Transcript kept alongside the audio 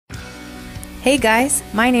Hey guys,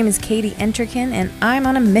 my name is Katie Entrikin, and I'm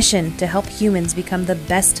on a mission to help humans become the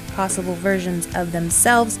best possible versions of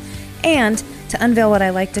themselves and to unveil what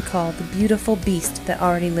I like to call the beautiful beast that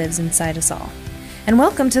already lives inside us all. And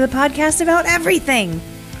welcome to the podcast about everything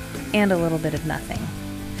and a little bit of nothing.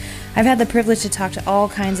 I've had the privilege to talk to all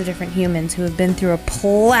kinds of different humans who have been through a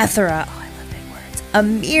plethora, I love big words, a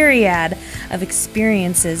myriad of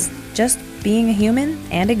experiences just being a human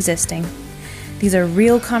and existing. These are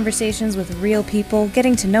real conversations with real people,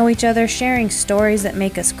 getting to know each other, sharing stories that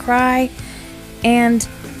make us cry, and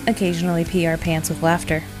occasionally pee our pants with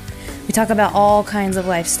laughter. We talk about all kinds of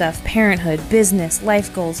life stuff: parenthood, business,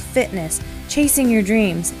 life goals, fitness, chasing your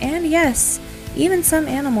dreams, and yes, even some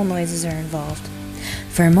animal noises are involved.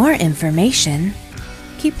 For more information,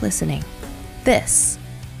 keep listening. This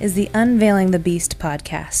is the Unveiling the Beast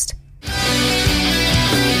podcast.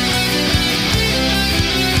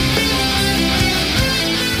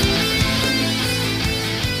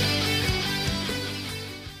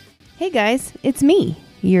 Hey guys, it's me,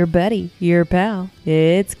 your buddy, your pal.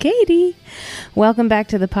 It's Katie. Welcome back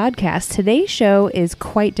to the podcast. Today's show is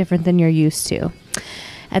quite different than you're used to.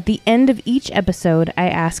 At the end of each episode, I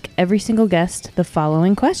ask every single guest the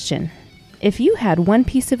following question. If you had one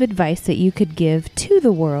piece of advice that you could give to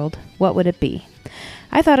the world, what would it be?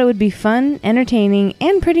 I thought it would be fun, entertaining,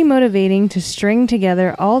 and pretty motivating to string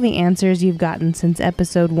together all the answers you've gotten since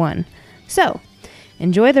episode 1. So,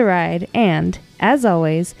 enjoy the ride, and, as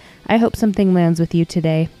always, I hope something lands with you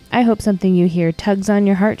today. I hope something you hear tugs on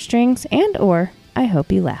your heartstrings, and or I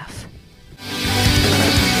hope you laugh.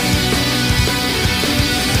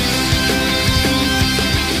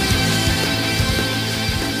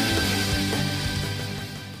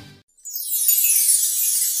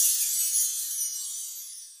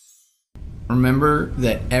 Remember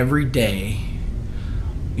that every day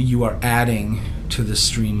you are adding to the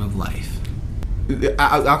stream of life.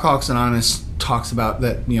 Alcoholics Anonymous talks about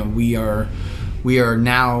that, we are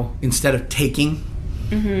now, instead of taking,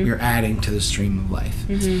 we're adding to the stream of life.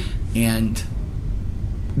 And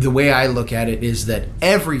the way I look at it is that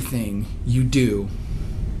everything you do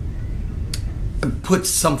puts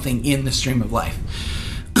something in the stream of life.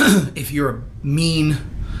 If you're a mean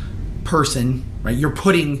person, right, you're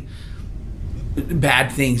putting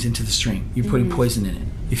bad things into the stream. You're putting poison in it.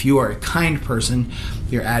 If you are a kind person,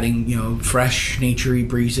 you're adding, fresh, naturey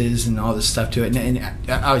breezes and all this stuff to it. And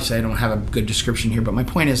obviously, I don't have a good description here, but my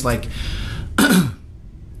point is, like,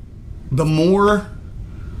 the more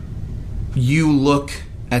you look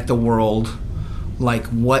at the world like,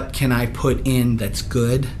 what can I put in that's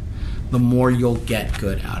good, the more you'll get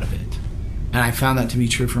good out of it. And I found that to be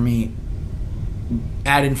true for me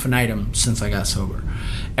ad infinitum since I got sober.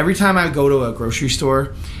 Every time I go to a grocery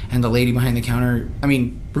store and the lady behind the counter,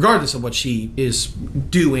 regardless of what she is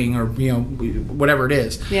doing or, whatever it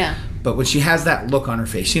is. Yeah. But when she has that look on her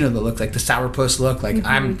face, the look, like the sourpuss look, like,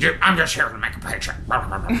 I'm just here to make a paycheck.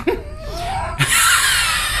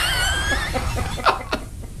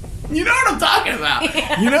 You know what I'm talking about.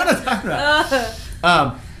 Yeah. You know what I'm talking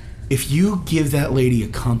about. If you give that lady a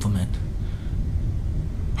compliment,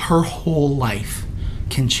 her whole life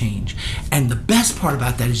can change. And the best part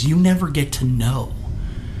about that is you never get to know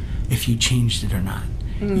if you changed it or not.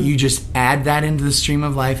 You just add that into the stream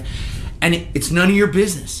of life, and it's none of your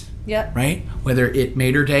business. Yep. Right? Whether it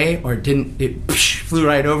made her day or it didn't, it flew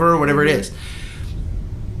right over or whatever it is.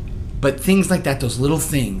 But things like that, those little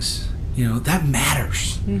things, that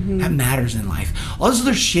matters. That matters in life. All this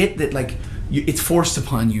other shit that, like, it's forced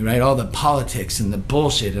upon you, right? All the politics and the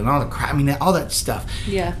bullshit and all the crap, all that stuff.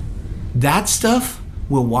 Yeah. That stuff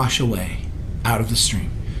will wash away out of the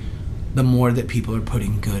stream the more that people are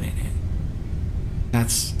putting good in it.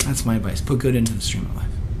 That's my advice. Put good into the stream of life.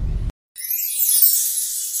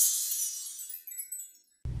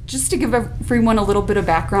 Just to give everyone a little bit of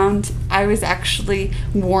background, I was actually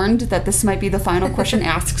warned that this might be the final question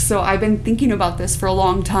asked, so I've been thinking about this for a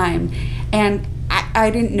long time, and I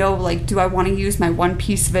didn't know, like, do I want to use my one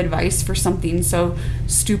piece of advice for something so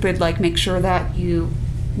stupid, like make sure that you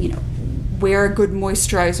wear a good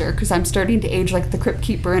moisturizer, because I'm starting to age like the Crypt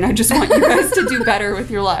Keeper and I just want you guys to do better with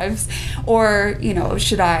your lives. Or,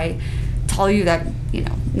 should I tell you that,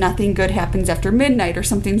 nothing good happens after midnight or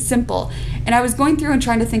something simple. And I was going through and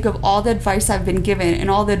trying to think of all the advice I've been given and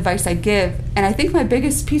all the advice I give. And I think my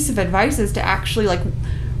biggest piece of advice is to actually, like,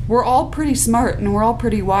 we're all pretty smart and we're all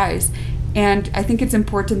pretty wise. And I think it's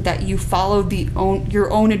important that you follow your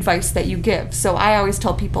own advice that you give. So I always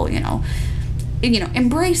tell people,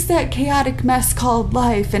 embrace that chaotic mess called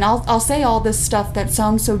life. And I'll say all this stuff that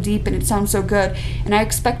sounds so deep and it sounds so good. And I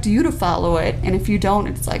expect you to follow it. And if you don't,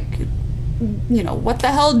 it's like, you know, what the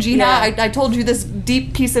hell, Gina? Yeah. I told you this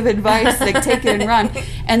deep piece of advice, like, take it and run.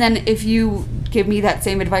 And then if you give me that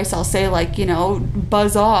same advice, I'll say, like, you know,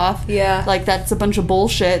 buzz off. Yeah. Like, that's a bunch of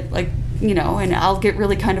bullshit, like, you know, and I'll get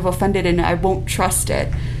really kind of offended and I won't trust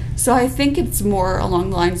it. So I think it's more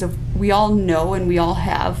along the lines of we all know and we all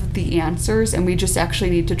have the answers and we just actually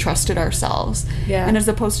need to trust it ourselves. Yeah. And as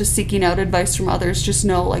opposed to seeking out advice from others, just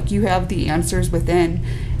know, like, you have the answers within.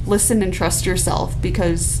 Listen and trust yourself,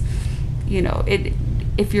 because, you know,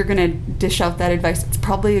 if you're going to dish out that advice, it's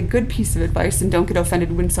probably a good piece of advice, and don't get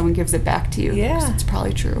offended when someone gives it back to you. Yeah. 'Cause it's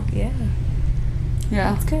probably true. Yeah.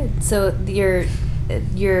 Yeah. That's good. So your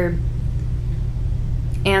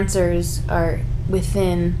answers are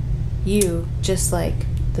within you, just like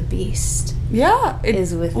the beast Yeah.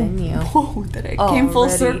 is within you. Whoa, that it came full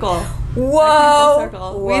Already. circle. Whoa. That came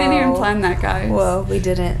full circle. We didn't even plan that, guys. Whoa, we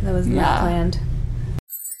didn't. That was not Yeah. planned.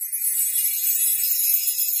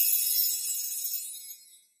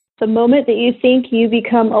 The moment that you think you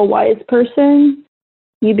become a wise person,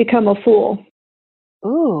 you become a fool.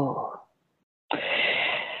 Ooh.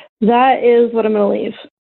 That is what I'm going to leave.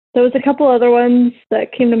 There was a couple other ones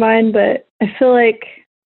that came to mind, but I feel like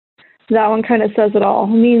that one kind of says it all. It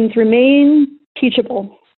means remain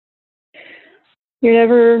teachable. You're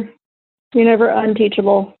never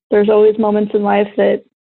unteachable. There's always moments in life that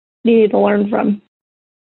you need to learn from.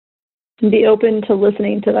 And be open to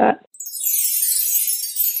listening to that.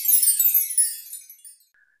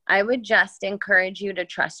 I would just encourage you to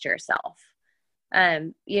trust yourself.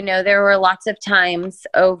 You know, there were lots of times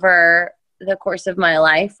over the course of my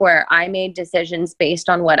life where I made decisions based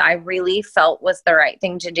on what I really felt was the right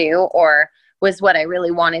thing to do or was what I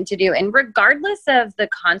really wanted to do. And regardless of the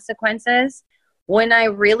consequences, when I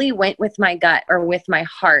really went with my gut or with my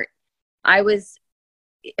heart, how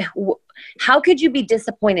could you be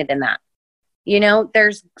disappointed in that? You know,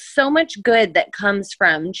 there's so much good that comes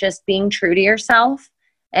from just being true to yourself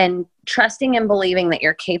and trusting and believing that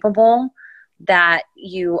you're capable, that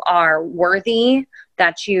you are worthy,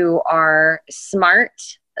 that you are smart,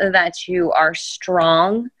 that you are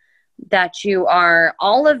strong, that you are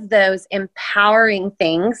all of those empowering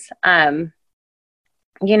things. You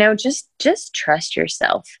know, just trust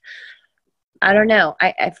yourself. I don't know.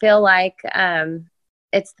 I feel like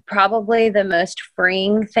it's probably the most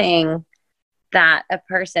freeing thing that a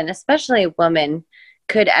person, especially a woman,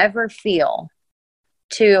 could ever feel,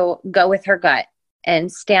 to go with her gut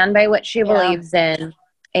and stand by what she believes in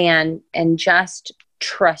and just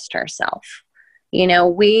trust herself. You know,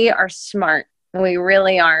 we are smart. We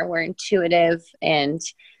really are. We're intuitive and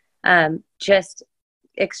just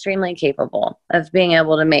extremely capable of being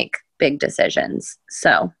able to make big decisions.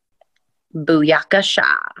 So,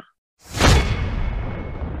 booyakasha.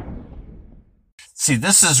 See,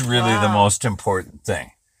 this is really the most important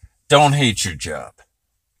thing. Don't hate your job.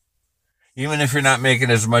 Even if you're not making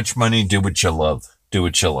as much money, do what you love. Do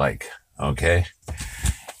what you like. Okay?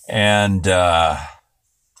 And, because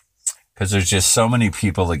there's just so many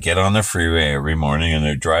people that get on the freeway every morning and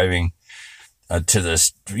they're driving to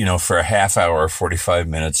this, you know, for a half hour, 45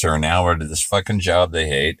 minutes or an hour to this fucking job they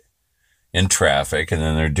hate in traffic. And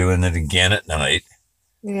then they're doing it again at night.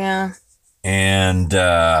 Yeah. And,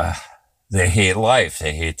 they hate life.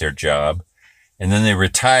 They hate their job. And then they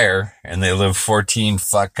retire and they live 14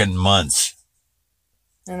 fucking months.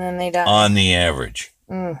 And then they die. On the average.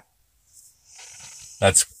 Mm.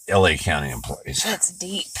 That's LA County employees. That's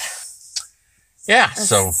deep. Yeah. That's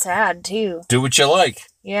so sad too. Do what you like.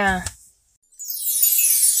 Yeah.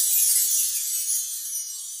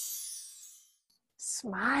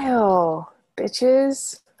 Smile,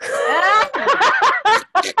 bitches.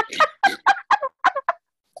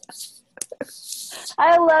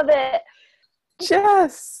 I love it.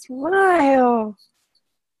 Just smile.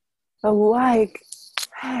 Alike.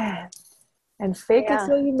 And fake it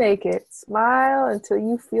till you make it. Smile until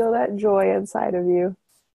you feel that joy inside of you.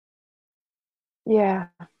 Yeah,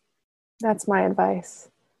 that's my advice.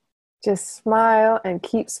 Just smile and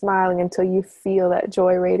keep smiling until you feel that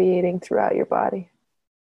joy radiating throughout your body.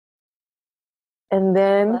 And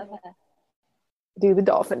then do the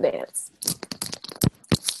dolphin dance.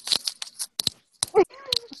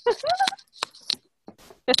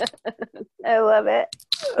 I love it.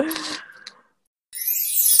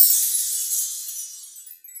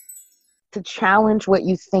 To challenge what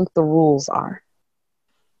you think the rules are.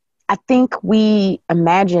 I think we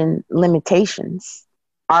imagine limitations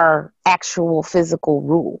are actual physical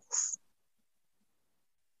rules.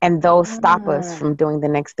 And those stop us from doing the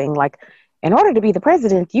next thing. Like, in order to be the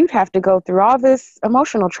president, you'd have to go through all this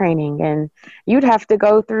emotional training and you'd have to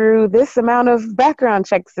go through this amount of background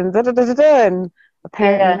checks and da-da-da-da-da. And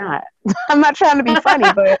Apparently not. I'm not trying to be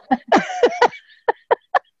funny, but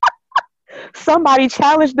somebody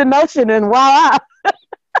challenged the notion and voila.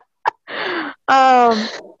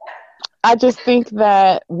 I just think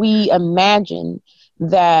that we imagine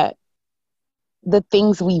that the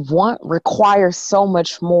things we want require so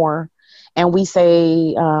much more. And we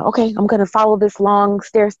say, okay, I'm going to follow this long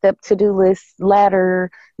stair-step to-do list, ladder,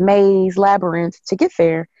 maze, labyrinth to get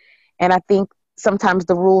there. And I think sometimes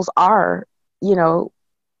the rules are,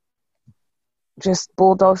 just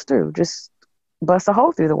bulldoze through, just bust a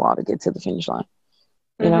hole through the wall to get to the finish line,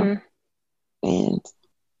 you know? And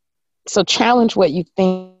so challenge what you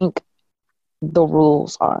think the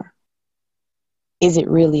rules are. Is it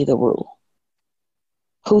really the rule?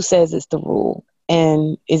 Who says it's the rule?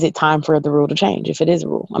 And is it time for the rule to change if it is a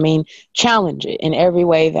rule? I mean, challenge it in every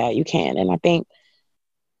way that you can. And I think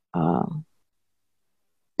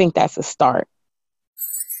that's a start.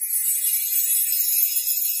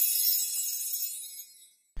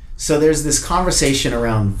 So there's this conversation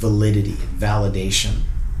around validity and validation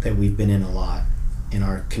that we've been in a lot in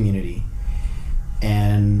our community.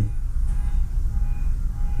 And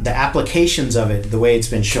the applications of it, the way it's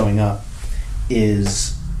been showing up,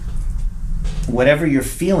 is whatever you're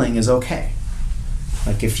feeling is okay.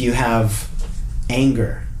 Like if you have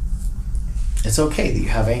anger, it's okay that you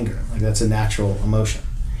have anger. Like that's a natural emotion.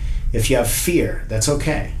 If you have fear, that's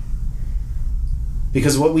okay.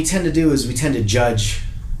 Because what we tend to do is we tend to judge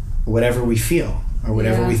whatever we feel or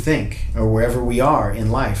whatever we think or wherever we are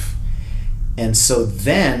in life. And so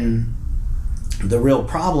then the real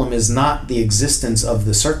problem is not the existence of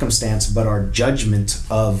the circumstance, but our judgment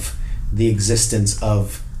of the existence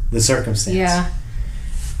of the circumstance. Yeah.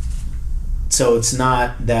 So it's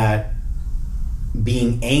not that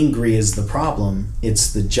being angry is the problem,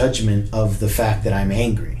 it's the judgment of the fact that I'm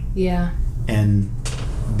angry. Yeah. And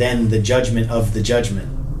then the judgment of the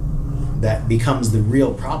judgment that becomes the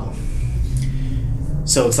real problem.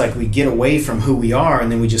 So it's like we get away from who we are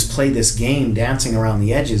and then we just play this game dancing around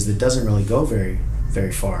the edges that doesn't really go very,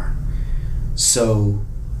 very far. So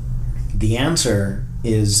the answer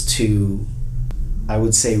is to, I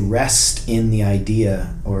would say, rest in the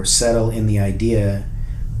idea or settle in the idea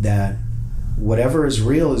that whatever is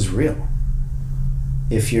real is real.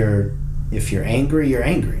 If you're angry, you're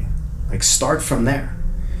angry. Like start from there.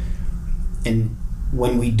 And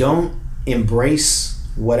when we don't embrace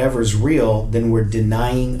whatever's real, then we're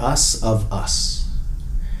denying us of us.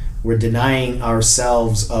 We're denying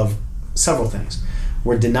ourselves of several things.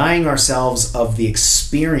 We're denying ourselves of the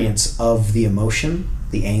experience of the emotion,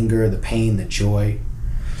 the anger, the pain, the joy.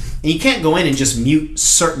 And you can't go in and just mute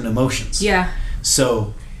certain emotions. Yeah.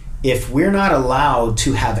 So if we're not allowed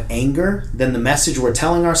to have anger, then the message we're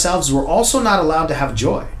telling ourselves, we're also not allowed to have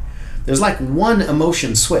joy. There's like one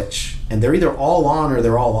emotion switch, and they're either all on or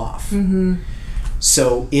they're all off. Mm-hmm.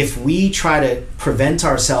 So if we try to prevent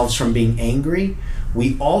ourselves from being angry,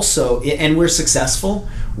 we also, and we're successful,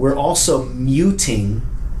 we're also muting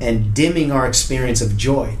and dimming our experience of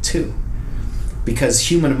joy too. Because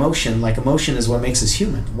human emotion, like emotion is what makes us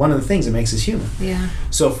human. One of the things that makes us human. Yeah.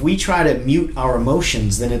 So if we try to mute our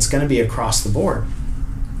emotions, then it's going to be across the board.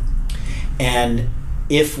 And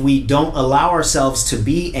if we don't allow ourselves to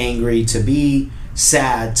be angry, to be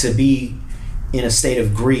sad, to be in a state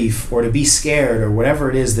of grief, or to be scared, or whatever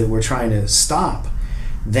it is that we're trying to stop,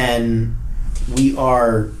 then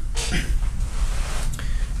we're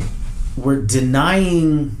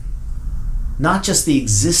denying not just the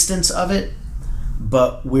existence of it,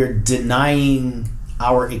 but we're denying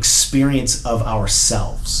our experience of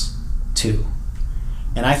ourselves too.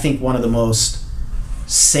 And I think one of the most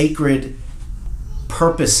sacred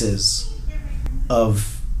purposes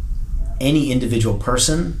of any individual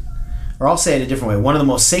person, or I'll say it a different way, one of the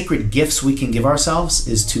most sacred gifts we can give ourselves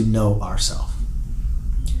is to know ourselves.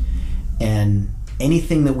 And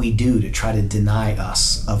anything that we do to try to deny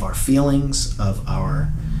us of our feelings, of our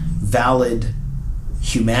valid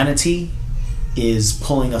humanity, is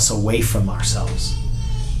pulling us away from ourselves.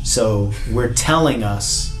 So we're telling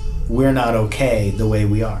us we're not okay the way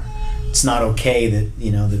we are. It's not okay that,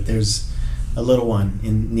 that there's a little one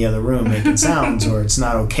in the other room making sounds, or it's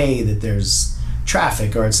not okay that there's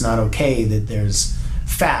traffic, or it's not okay that there's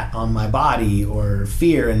fat on my body, or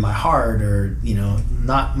fear in my heart, or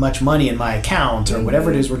not much money in my account, or whatever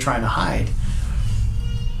it is we're trying to hide.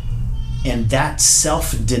 And that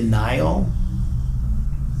self-denial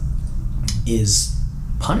is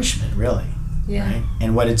punishment, really. Yeah. Right?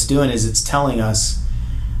 And what it's doing is it's telling us,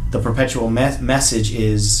 the perpetual message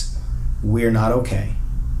is, we're not okay,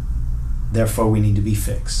 therefore we need to be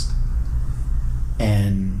fixed.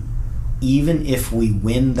 And even if we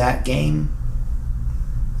win that game,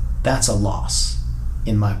 that's a loss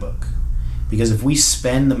in my book. Because if we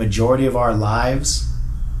spend the majority of our lives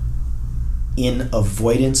in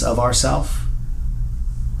avoidance of ourself,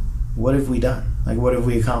 what have we done? Like, what have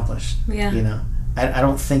we accomplished? Yeah. You know, I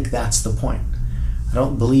don't think that's the point. I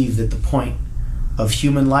don't believe that the point of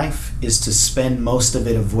human life is to spend most of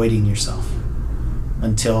it avoiding yourself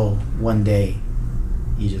until one day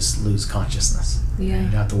you just lose consciousness. Yeah. You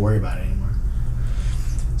don't have to worry about it anymore.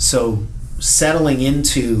 So settling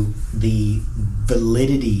into the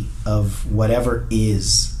validity of whatever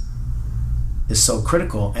is so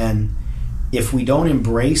critical. And if we don't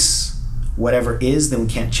embrace whatever is, then we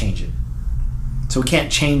can't change it. So we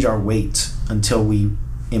can't change our weight until we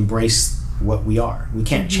embrace what we are. We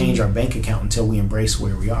can't change our bank account until we embrace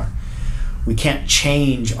where we are. We can't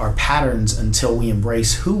change our patterns until we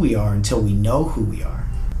embrace who we are, until we know who we are.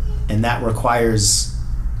 And that requires,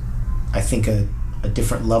 I think, a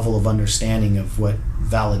different level of understanding of what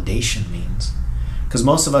validation means. Because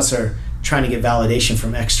most of us are trying to get validation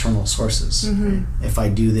from external sources. Right? If I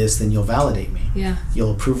do this, then you'll validate me. Yeah.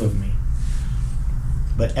 You'll approve of me.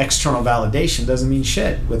 But external validation doesn't mean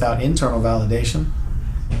shit without internal validation.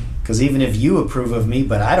 Because even if you approve of me,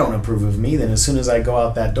 but I don't approve of me, then as soon as I go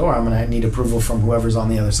out that door, I'm going to need approval from whoever's on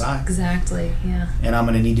the other side. Exactly, yeah. And I'm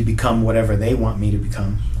going to need to become whatever they want me to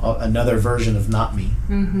become. Another version of not me.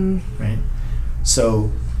 Right?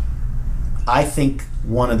 So I think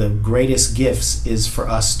one of the greatest gifts is for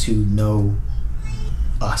us to know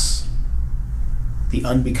us. The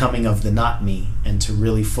unbecoming of the not me, and to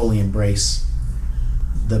really fully embrace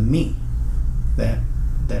the me that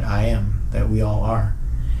I am, that we all are.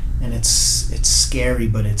 And it's scary,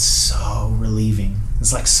 but it's so relieving.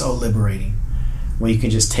 It's like so liberating when you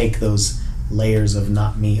can just take those layers of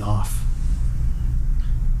not me off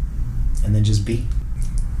and then just be.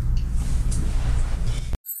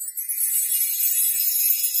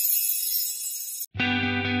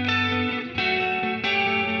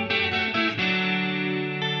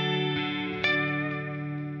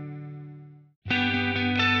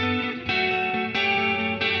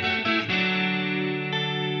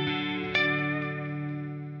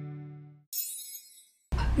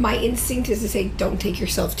 My instinct is to say, don't take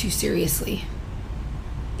yourself too seriously.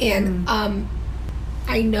 And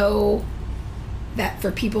I know that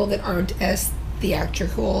for people that aren't as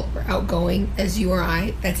theatrical or outgoing as you or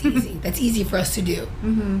I, that's easy. That's easy for us to do.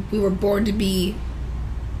 We were born to be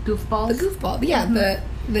Goofballs? the goofball. Yeah,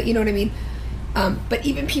 the you know what I mean? But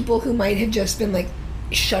even people who might have just been like,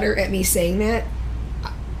 shudder at me saying that,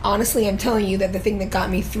 honestly, I'm telling you that the thing that got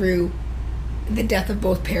me through the death of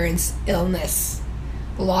both parents, illness,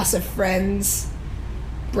 loss of friends,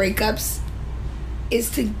 breakups,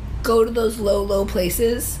 is to go to those low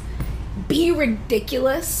places, be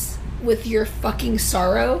ridiculous with your fucking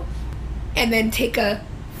sorrow, and then take a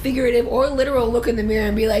figurative or literal look in the mirror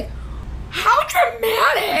and be like, how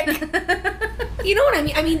dramatic! You know what I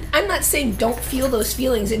mean? I mean, I'm not saying don't feel those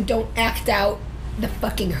feelings and don't act out the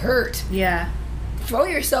fucking hurt. Yeah. Throw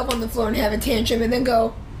yourself on the floor and have a tantrum and then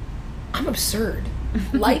go, I'm absurd.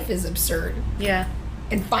 Life is absurd. Yeah.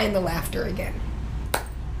 And find the laughter again.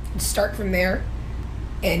 And start from there.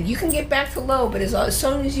 And you can get back to low, but as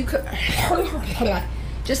soon as you could,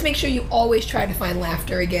 just make sure you always try to find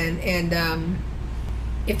laughter again. And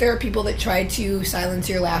if there are people that try to silence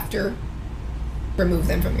your laughter, remove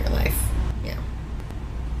them from your life. Yeah.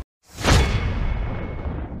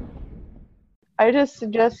 I just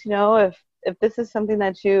suggest, if this is something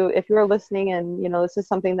that if you're listening and, this is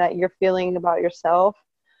something that you're feeling about yourself,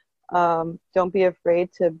 don't be afraid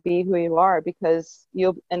to be who you are, because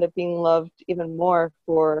you'll end up being loved even more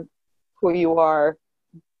for who you are,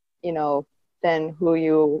 than who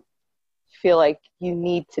you feel like you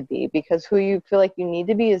need to be, because who you feel like you need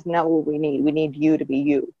to be is not what we need. We need you to be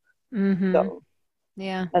you. So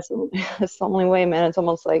yeah, that's the only way, man. It's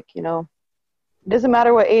almost like, it doesn't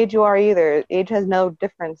matter what age you are either. Age has no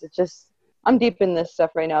difference. It's just, I'm deep in this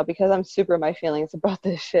stuff right now because I'm super in my feelings about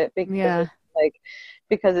this shit. Because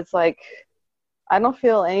it's like, I don't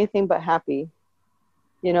feel anything but happy,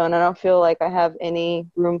 and I don't feel like I have any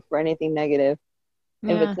room for anything negative.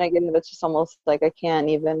 Yeah. If it's negative, it's just almost like I can't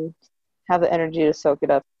even have the energy to soak it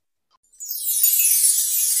up.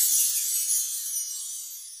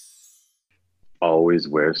 Always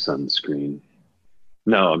wear sunscreen.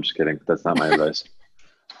 No, I'm just kidding. That's not my advice.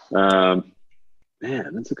 Man,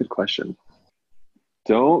 that's a good question.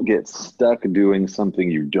 Don't get stuck doing something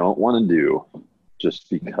you don't want to do just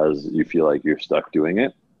because you feel like you're stuck doing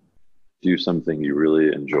it. Do something you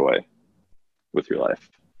really enjoy with your life.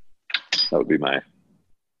 That would be my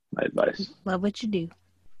advice. love what you do.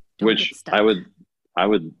 Which I would I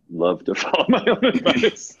would love to follow my own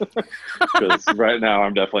advice because right now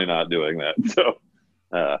I'm definitely not doing that. So,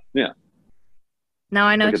 yeah. No,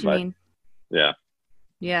 I know Good what you advice. mean. Yeah.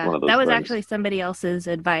 Yeah, One of those that was things. actually somebody else's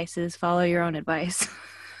advice, is follow your own advice.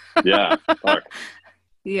 Yeah. Fuck.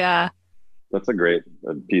 Yeah. That's a great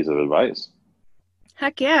piece of advice.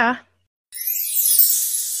 Heck yeah.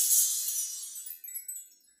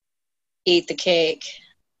 Eat the cake.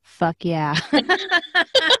 Fuck yeah.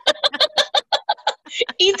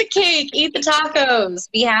 Eat the cake. Eat the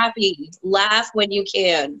tacos. Be happy. Laugh when you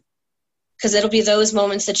can. Because it'll be those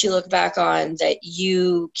moments that you look back on that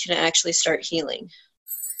you can actually start healing.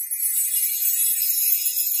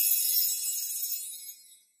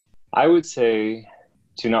 I would say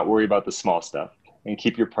to not worry about the small stuff and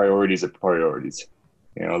keep your priorities at priorities.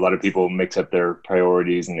 You know, a lot of people mix up their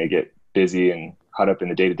priorities and they get busy and caught up in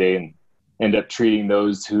the day-to-day and end up treating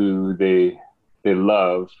those who they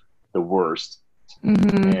love the worst,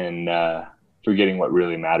 and forgetting what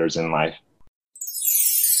really matters in life.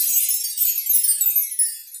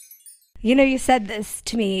 You know, you said this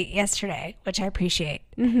to me yesterday, which I appreciate.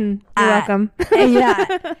 You're welcome.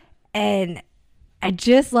 Yeah. And I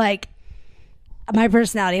just like, my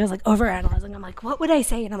personality was like overanalyzing. I'm like, what would I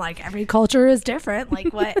say? And I'm like, every culture is different.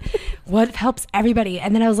 Like what helps everybody?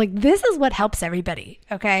 And then I was like, this is what helps everybody.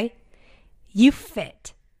 Okay. You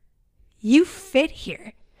fit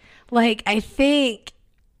here. Like, I think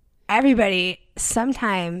everybody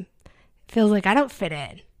sometime feels like I don't fit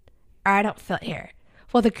in or I don't fit here.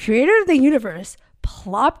 Well, the creator of the universe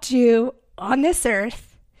plopped you on this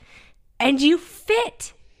earth and you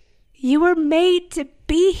fit. You were made to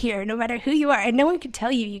be here no matter who you are. And no one can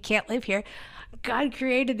tell you you can't live here. God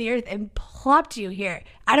created the earth and plopped you here.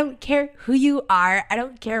 I don't care who you are. I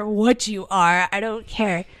don't care what you are. I don't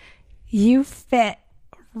care. You fit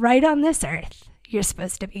right on this earth. You're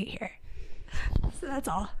supposed to be here. So that's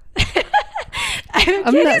all.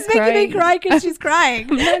 I'm not making me cry because she's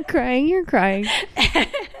crying. I'm not crying. You're crying.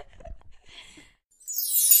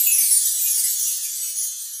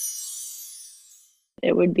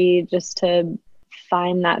 It would be just to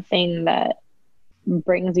find that thing that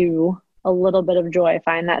brings you a little bit of joy.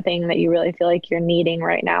 Find that thing that you really feel like you're needing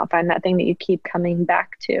right now. Find that thing that you keep coming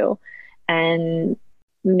back to, and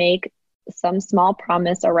make some small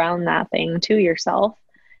promise around that thing to yourself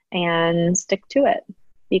and stick to it.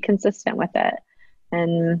 Be consistent with it.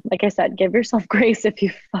 And like I said, give yourself grace if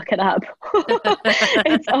you fuck it up.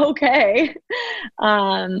 It's okay.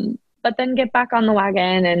 But then get back on the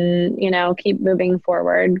wagon and, you know, keep moving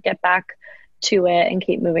forward, get back to it and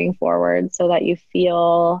keep moving forward so that you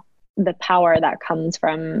feel the power that comes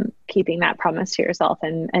from keeping that promise to yourself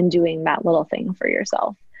and doing that little thing for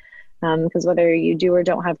yourself. Because whether you do or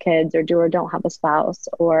don't have kids or do or don't have a spouse,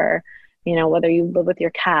 or, you know, whether you live with your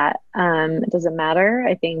cat, it doesn't matter.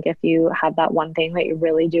 I think if you have that one thing that you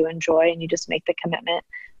really do enjoy and you just make the commitment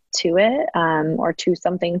to it, or to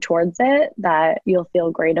something towards it, that you'll feel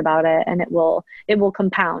great about it, and it will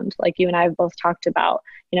compound. Like you and I have both talked about,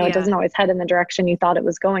 you know, It doesn't always head in the direction you thought it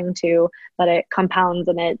was going to, but it compounds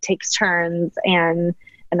and it takes turns, and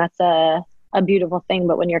that's a beautiful thing.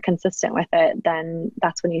 But when you're consistent with it, then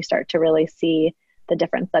that's when you start to really see the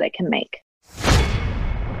difference that it can make.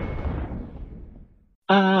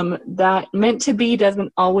 That meant to be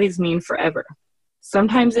doesn't always mean forever.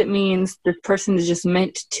 Sometimes it means this person is just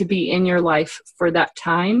meant to be in your life for that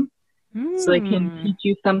time, so they can teach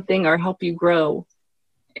you something or help you grow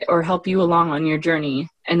or help you along on your journey,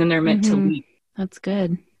 and then they're meant to leave. That's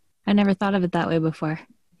good. I never thought of it that way before.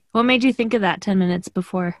 What made you think of that 10 minutes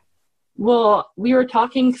before? Well, we were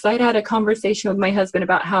talking because I'd had a conversation with my husband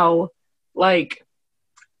about how, like,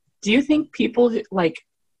 do you think people, like,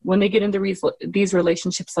 when they get into these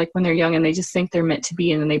relationships, like when they're young and they just think they're meant to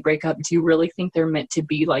be and then they break up, do you really think they're meant to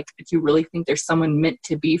be? Like, do you really think there's someone meant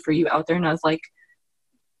to be for you out there? And I was like,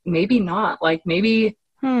 maybe not. Like, maybe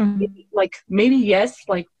yes,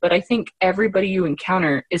 like, but I think everybody you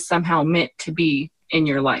encounter is somehow meant to be in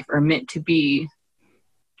your life, or meant to be,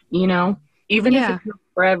 you know, even if it's not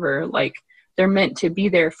forever, like, they're meant to be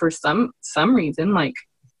there for some reason. Like,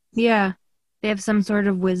 yeah. They have some sort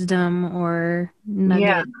of wisdom or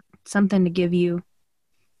nugget, something to give you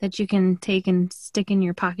that you can take and stick in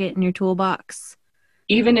your pocket in your toolbox.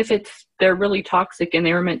 Even if they're really toxic and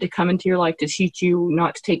they were meant to come into your life to teach you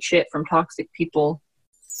not to take shit from toxic people.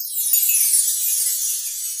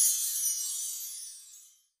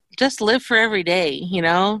 Just live for every day, you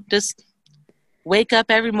know? Just wake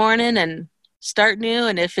up every morning and start new.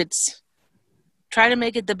 And if it's, try to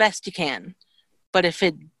make it the best you can. But if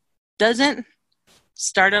it doesn't,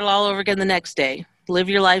 start it all over again the next day. Live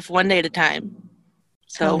your life one day at a time.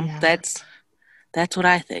 So that's That's what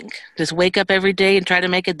I think. Just wake up every day and try to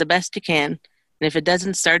make it the best you can. And if it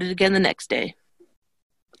doesn't, start it again the next day.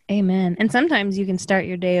 Amen. And sometimes you can start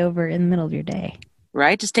your day over in the middle of your day.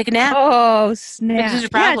 Right? Just take a nap. Oh, snap. Fixes your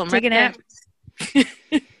problem. Yeah, take right a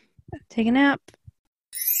nap. Take a nap.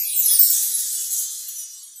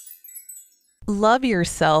 Love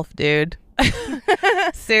yourself, dude.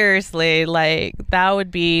 Seriously, like that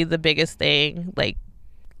would be the biggest thing. Like,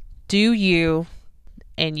 do you,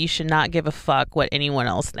 and you should not give a fuck what anyone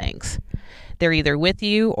else thinks. They're either with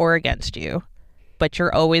you or against you, but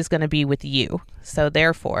you're always going to be with you. So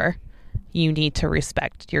therefore, you need to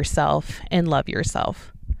respect yourself and love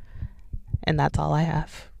yourself. And that's all I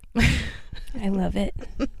have. I love it.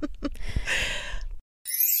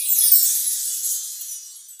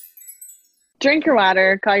 Drink your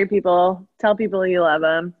water, call your people, tell people you love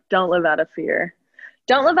them. Don't live out of fear.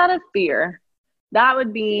 Don't live out of fear.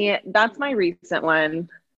 That's my recent one.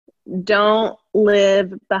 Don't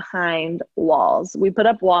live behind walls. We put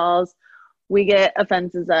up walls, we get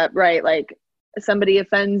offenses up, right? Like somebody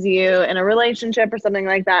offends you in a relationship or something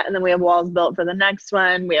like that, and then we have walls built for the next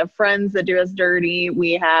one. We have friends that do us dirty.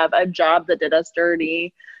 We have a job that did us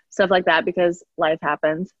dirty, stuff like that, because life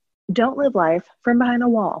happens. Don't live life from behind a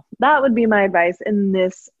wall. That would be my advice in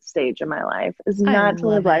this stage of my life, is not to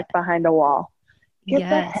live life behind a wall. Get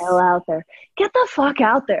the hell out there. Get the fuck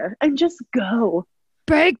out there and just go.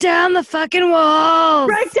 Break down the fucking walls.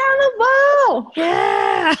 Break down the wall.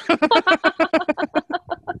 Yeah.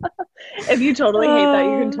 If you totally hate that,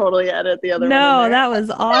 you can totally edit the other one. No, that was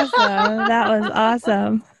awesome. That was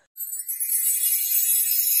awesome.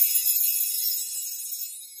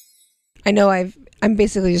 I know I'm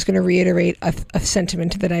basically just going to reiterate a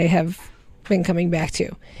sentiment that I have been coming back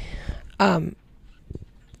to.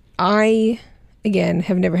 I, again,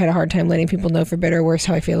 have never had a hard time letting people know, for better or worse,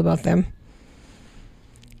 how I feel about them.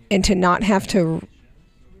 And to not have to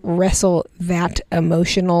wrestle that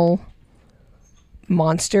emotional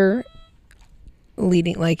monster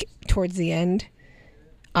leading, like, towards the end,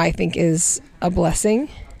 I think is a blessing.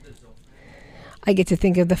 I get to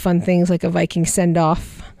think of the fun things like a Viking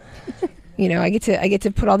send-off. You know, I get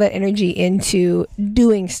to put all that energy into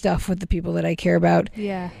doing stuff with the people that I care about.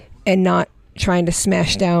 Yeah. And not trying to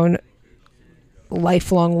smash down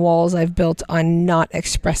lifelong walls I've built on not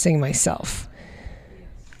expressing myself.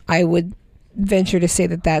 I would venture to say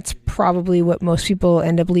that that's probably what most people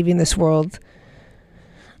end up leaving this world,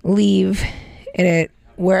 leave, and it,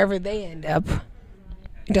 wherever they end up,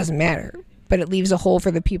 it doesn't matter. But it leaves a hole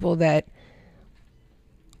for the people that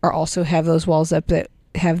are also have those walls up, that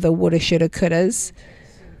have the woulda, shoulda, couldas.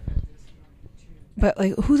 But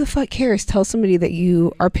like, who the fuck cares? Tell somebody that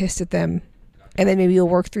you are pissed at them, and then maybe you'll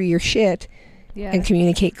work through your shit and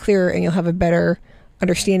communicate clearer, and you'll have a better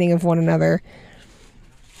understanding of one another.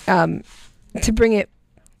 To bring it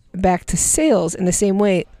back to sales in the same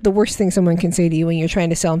way, the worst thing someone can say to you when you're trying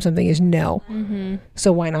to sell them something is no. Mm-hmm.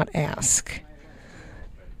 So why not ask?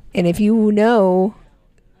 And if you know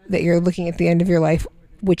that you're looking at the end of your life,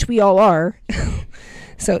 which we all are,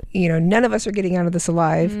 so, you know, none of us are getting out of this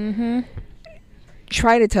alive. Mm-hmm.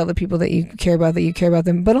 Try to tell the people that you care about that you care about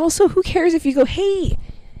them. But also, who cares if you go, hey,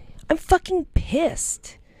 I'm fucking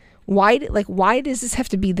pissed. Why does this have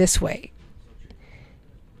to be this way?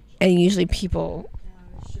 And usually people,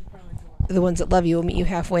 the ones that love you, will meet you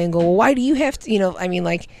halfway and go, well, why do you have to, you know, I mean,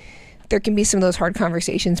 like, there can be some of those hard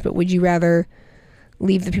conversations, but would you rather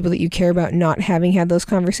leave the people that you care about not having had those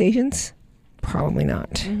conversations? Probably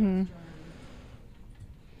not. Mm-hmm.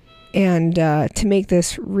 And to make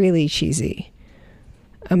this really cheesy,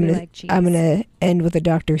 I'm gonna end with a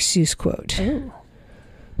Dr. Seuss quote. Ooh.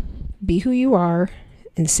 Be who you are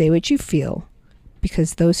and say what you feel,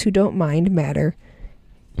 because those who don't mind matter,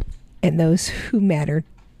 and those who matter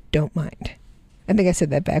don't mind. I think I said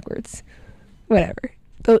that backwards. Whatever.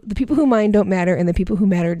 The people who mind don't matter, and the people who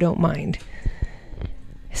matter don't mind.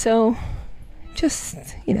 So,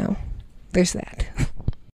 just, you know, there's that.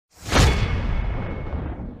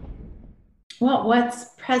 Well, what's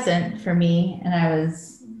present for me, and I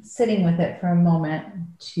was sitting with it for a moment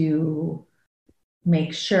to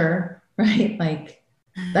make sure, right? Like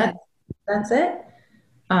that's it.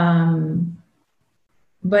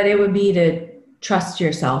 But it would be to trust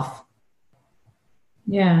yourself.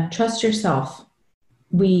 Yeah, trust yourself.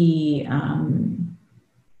 I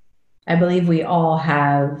believe we all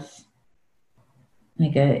have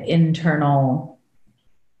like an internal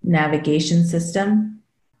navigation system.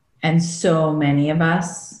 And so many of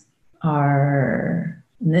us are,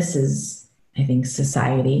 and this is, I think,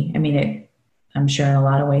 society. I mean, I'm sure in a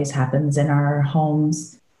lot of ways happens in our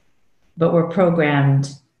homes, but we're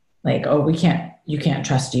programmed like, oh, we can't can't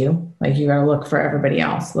trust you. Like, you got to look for everybody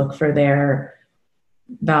else, look for their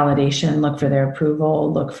validation, look for their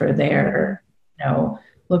approval, look for their,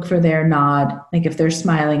 look for their nod. Like, if they're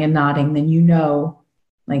smiling and nodding, then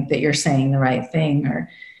like that you're saying the right thing. Or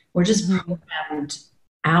we're just programmed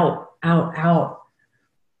out.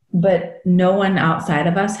 But no one outside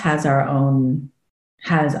of us has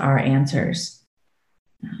our answers.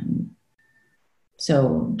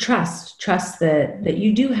 So trust that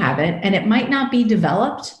you do have it, and it might not be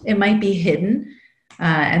developed. It might be hidden.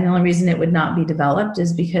 And the only reason it would not be developed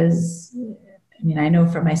is because, I know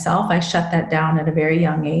for myself, I shut that down at a very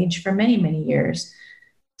young age for many, many years.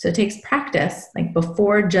 So it takes practice. Like,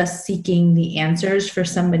 before just seeking the answers for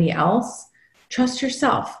somebody else, trust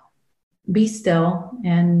yourself. Be still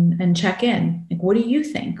and check in. Like, what do you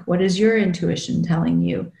think? What is your intuition telling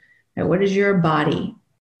you? What is your body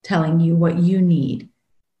telling you what you need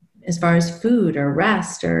as far as food or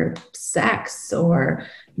rest or sex or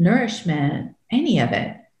nourishment, any of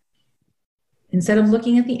it? Instead of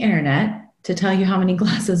looking at the internet to tell you how many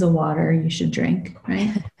glasses of water you should drink,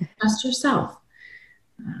 right? Trust yourself.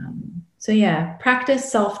 So yeah,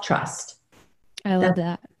 practice self-trust. I love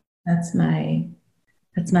that. That's my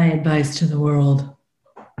advice to the world.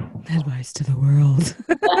 Advice to the world.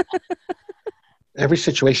 Every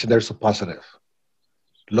situation, there's a positive.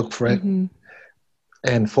 Look for it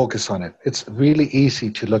and focus on it. It's really easy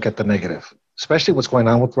to look at the negative, especially what's going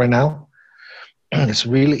on with right now. It's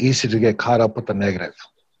really easy to get caught up with the negative.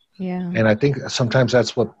 Yeah. And I think sometimes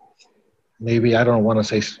that's what, maybe, I don't want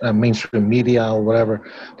to say mainstream media or whatever,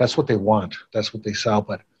 that's what they want. That's what they sell.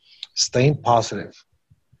 But staying positive,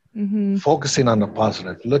 focusing on the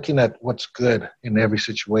positive, looking at what's good in every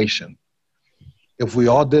situation. If we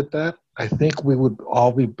all did that, I think we would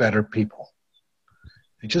all be better people.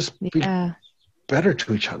 And just be better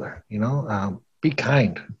to each other, be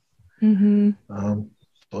kind.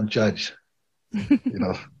 Don't judge,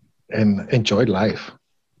 and enjoy life.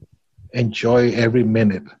 Enjoy every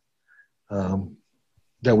minute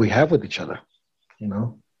that we have with each other,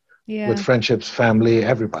 with friendships, family,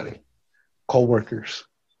 everybody, co-workers,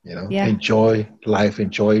 enjoy life,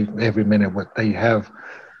 enjoy every minute that you have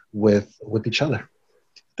with each other.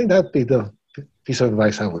 I think that'd be the piece of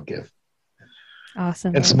advice I would give.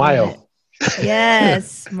 Awesome. And smile.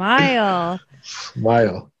 Yes, smile.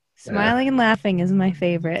 Smile. Smiling and laughing is my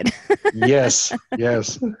favorite. Yes.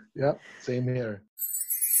 Yep. Same here.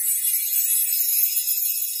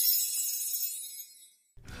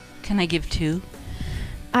 Can I give two?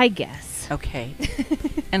 I guess. Okay.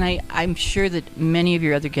 And I'm sure that many of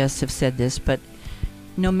your other guests have said this, but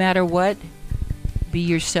no matter what, be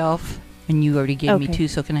yourself. And you already gave me two,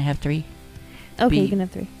 so can I have three? Okay, you can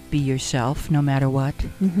have three. Be yourself no matter what.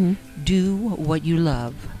 Do what you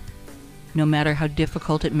love, no matter how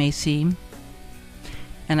difficult it may seem.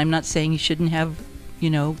 And I'm not saying you shouldn't have,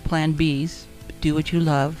 plan Bs. But do what you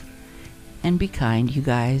love. And be kind, you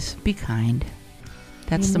guys. Be kind.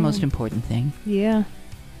 That's the most important thing. Yeah.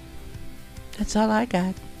 That's all I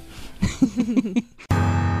got.